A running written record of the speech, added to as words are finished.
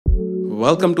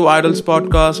Welcome to Idols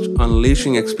Podcast,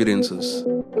 Unleashing Experiences.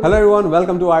 Hello everyone,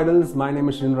 welcome to Idols. My name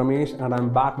is Shin Ramesh and I'm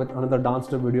back with another dance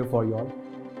tip video for you all.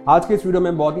 आज के इस video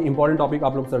में बहुत ही important topic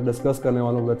आप लोग से discuss करने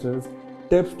वाला हूँ, which is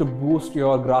tips to boost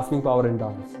your grasping power in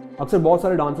dance. अक्सर बहुत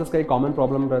सारे डांसर्स का एक कॉमन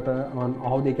प्रॉब्लम रहता है on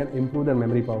how they can improve their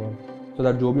memory power, so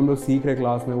that जो भी हम लोग सीख रहे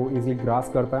क्लास में वो इजीली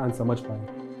ग्रास्प कर पाए एंड समझ पाए.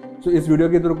 So इस वीडियो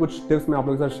के थ्रू कुछ टिप्स मैं आप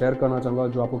लोगों के साथ शेयर करना चाहूँगा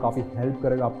जो आपको काफ़ी हेल्प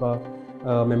करेगा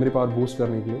आपका मेमोरी पावर बूस्ट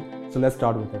करने के लिए. So let's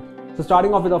start with it. So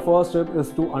starting off with the first tip is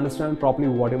to understand properly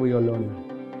whatever you're learning.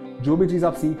 जो भी चीज़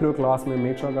आप सीख रहे हो क्लास में,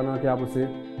 मेक श्योर करना कि आप उसे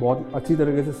बहुत अच्छी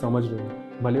तरीके से समझ रहे हो.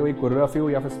 भले वो एक कोरियोग्राफी हो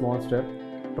या फिर small step,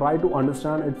 try to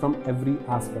understand it from every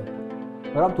aspect.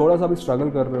 अगर आप थोड़ा सा भी स्ट्रगल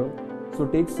कर रहे हो, so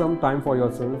take some time for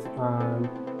your self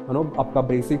and आपका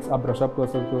बेसिक्स आप ब्रश अप कर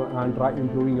सकते हो and try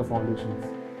improving your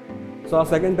foundations. So our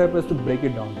second tip is to break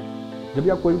it down. जब भी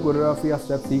आप कोई कोरियोग्राफी या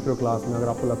स्टेप सीख रहे हो क्लास में, अगर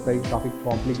आपको लगता है कि काफ़ी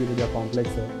कॉम्प्लिकेटेड या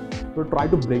कॉम्प्लेक्स है, तो try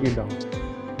to break it down.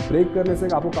 Break करने से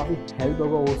आपको काफ़ी हेल्प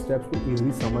होगा वो स्टेप्स को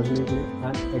ईजिली समझने के लिए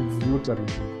एंड एग्जीक्यूट करने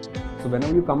के लिए. So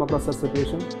whenever you come across such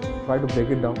situation, try to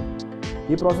break it down.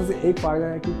 ये प्रोसेस से एक फ़ायदा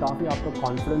है कि काफ़ी आपका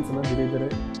कॉन्फिडेंस है ना धीरे धीरे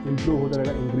इंप्रूव होता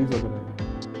रहेगा, इंक्रीज होता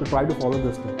रहेगा. तो try to follow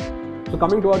this tip. So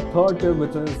coming to our third tip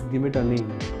which is give it a name.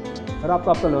 अगर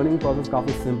आपको आपका लर्निंग प्रोसेस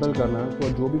काफ़ी सिंपल करना है, तो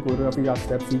जो भी कोरियोग्राफी या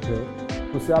स्टेप सीख रहे हो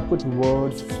उससे आप कुछ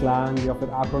वर्ड्स, स्लैंग या फिर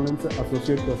एक्रोनिम से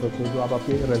एसोसिएट कर सकते हो जो आप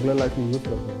आपके रेगुलर लाइफ में यूज़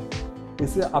करते हो.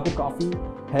 इससे आपको काफ़ी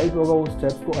हेल्प होगा वो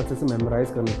स्टेप्स को अच्छे से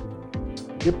मेमोराइज करने के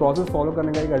लिए. ये प्रोसेस फॉलो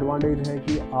करने का एक एडवांटेज है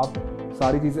कि आप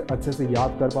सारी चीज़ें अच्छे से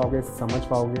याद कर पाओगे, समझ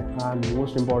पाओगे and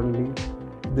most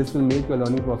importantly this will make your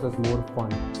learning process more fun.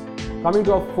 Coming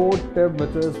to our fourth tip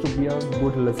which is to be a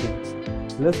good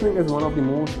listening. Listening is one of the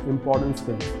most important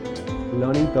skills.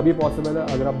 Learning तभी possible है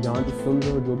अगर आप ध्यान से सुन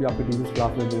रहे हो जो भी आपके टीचर्स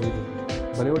क्लास में बोल रहे हो.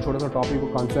 भले वो छोटा सा टॉपिक हो,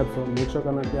 कॉन्सेप्ट हो, मेक श्योर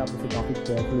करना कि आप उसे काफ़ी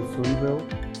केयरफुली सुन रहे हो,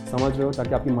 समझ रहे हो,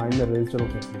 ताकि आपकी माइंड में रजिस्टर हो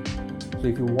सके. So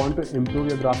if you want to improve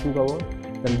your grasping power,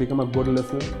 then become a good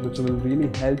listener which will really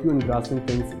help you in grasping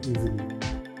things easily.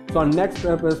 So our next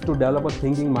step is to develop a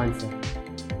thinking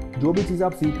mindset. जो भी चीज़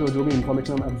आप सीख रहे हो, जो भी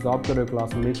information आप absorb कर रहे हो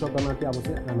क्लास में, मेक श्योर करना कि आप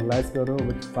उसे एनालाइज कर रहे हो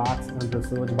with facts and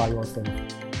research by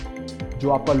yourself, जो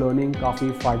आपका लर्निंग काफ़ी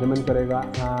फ़ायदेमंद करेगा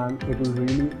and it will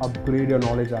really upgrade your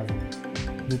knowledge as well.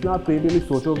 जितना आप क्रिएटिवली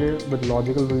सोचोगे विद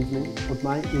लॉजिकल रीजनिंग,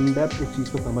 उतना ही इन डेप्थ इस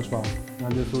चीज़ को समझ पाओगे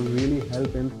and this will really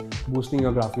help in boosting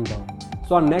your grasping power.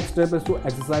 So our next step is to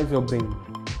exercise your brain.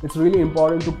 It's really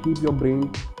important to keep your brain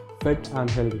fit and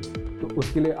healthy. तो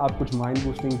उसके लिए आप कुछ mind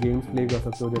boosting games play कर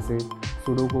सकते हो, जैसे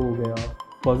sudoku हो गया,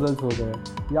 पजल्स हो गए,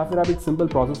 या फिर आप एक सिंपल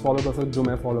प्रोसेस फॉलो कर सकते हो जो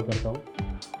मैं फॉलो करता हूँ.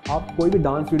 आप कोई भी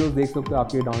डांस वीडियोस देख सकते हो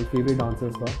आपके फेवरेट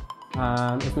डांसर्स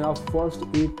का, एंड उसमें आप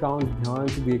फर्स्ट 8 काउंट ध्यान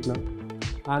से देखना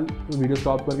एंड वीडियो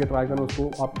स्टॉप करके ट्राई करना,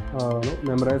 उसको आप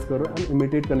मेमोराइज करो एंड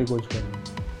इमिटेट करने की कोशिश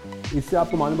करो. इससे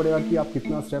आपको मालूम पड़ेगा कि आप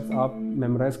कितना स्टेप्स आप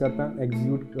मेमोराइज कर पाएँ,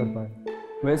 एग्जीक्यूट कर पाए.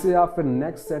 वैसे आप फिर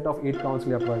नेक्स्ट सेट ऑफ 8 काउंट्स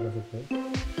के लिए अप्लाई कर सकते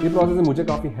हो. ये प्रोसेस से मुझे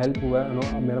काफ़ी हेल्प हुआ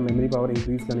है मेरा मेमोरी पावर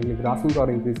इंक्रीज़ करने के लिए, ग्रास्पिंग पावर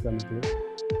इंक्रीज़ करने के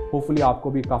लिए. होपफुली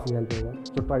आपको भी काफ़ी हेल्प होगा.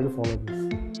 So try to follow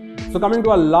this. So coming to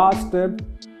our last tip,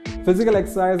 physical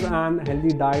exercise and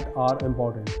healthy diet are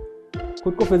important.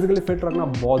 खुद को फिजिकली फिट रखना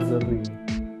बहुत ज़रूरी है.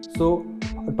 सो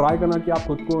ट्राई करना कि आप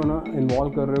खुद को ना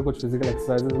इन्वॉल्व कर रहे हो कुछ फिजिकल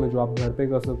एक्सरसाइजेज में जो आप घर पे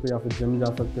कर सकते हो या फिर जिम जा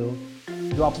सकते हो,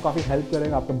 जो आपको काफ़ी हेल्प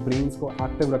करेगा आपका ब्रेन्स को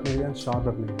एक्टिव रखने के लिए एंड शार्प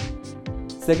रखने के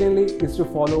लिए. Secondly is to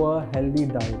follow a healthy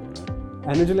diet.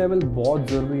 Energy level बहुत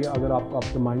ज़रूरी है अगर आपको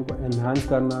आपके माइंड को एनहांस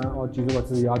करना है और चीज़ों को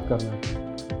अच्छे से याद करना है.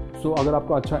 सो अगर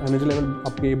आपको अच्छा एनर्जी लेवल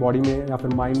आपके बॉडी में या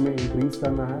फिर माइंड में इंक्रीज़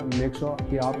करना है, मेक श्योर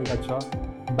कि आप एक अच्छा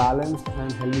balanced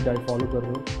and healthy diet follow कर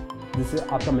रहे हो, जिससे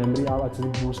आपका मेमोरी आप अच्छे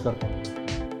से बूस्ट कर पाओ.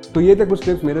 तो ये थे कुछ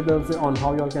टिप्स मेरे तरफ से on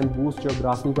how you can boost your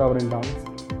grasping power in dance.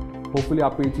 Hopefully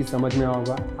आपको ये चीज़ समझ में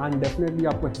आएगा एंड डेफिनेटली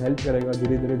आपको हेल्प करेगा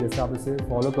धीरे धीरे जैसे आप इसे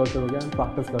फॉलो करते रहोगे एंड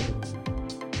प्रैक्टिस करते रहोगे.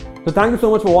 So thank you so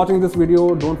much for watching this video.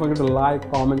 Don't forget to like,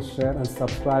 comment, share and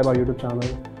subscribe our YouTube channel.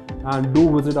 And do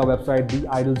visit our website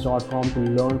theidols.com to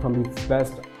learn from the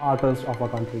best artists of our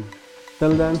country.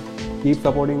 Till then, keep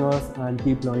supporting us and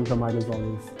keep learning from Idols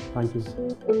always. Thank you.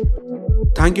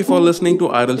 Thank you for listening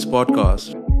to Idols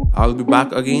Podcast. I'll be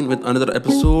back again with another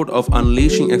episode of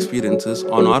Unleashing Experiences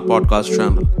on our podcast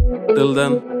channel. Till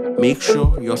then, make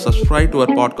sure you're subscribed to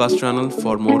our podcast channel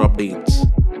for more updates.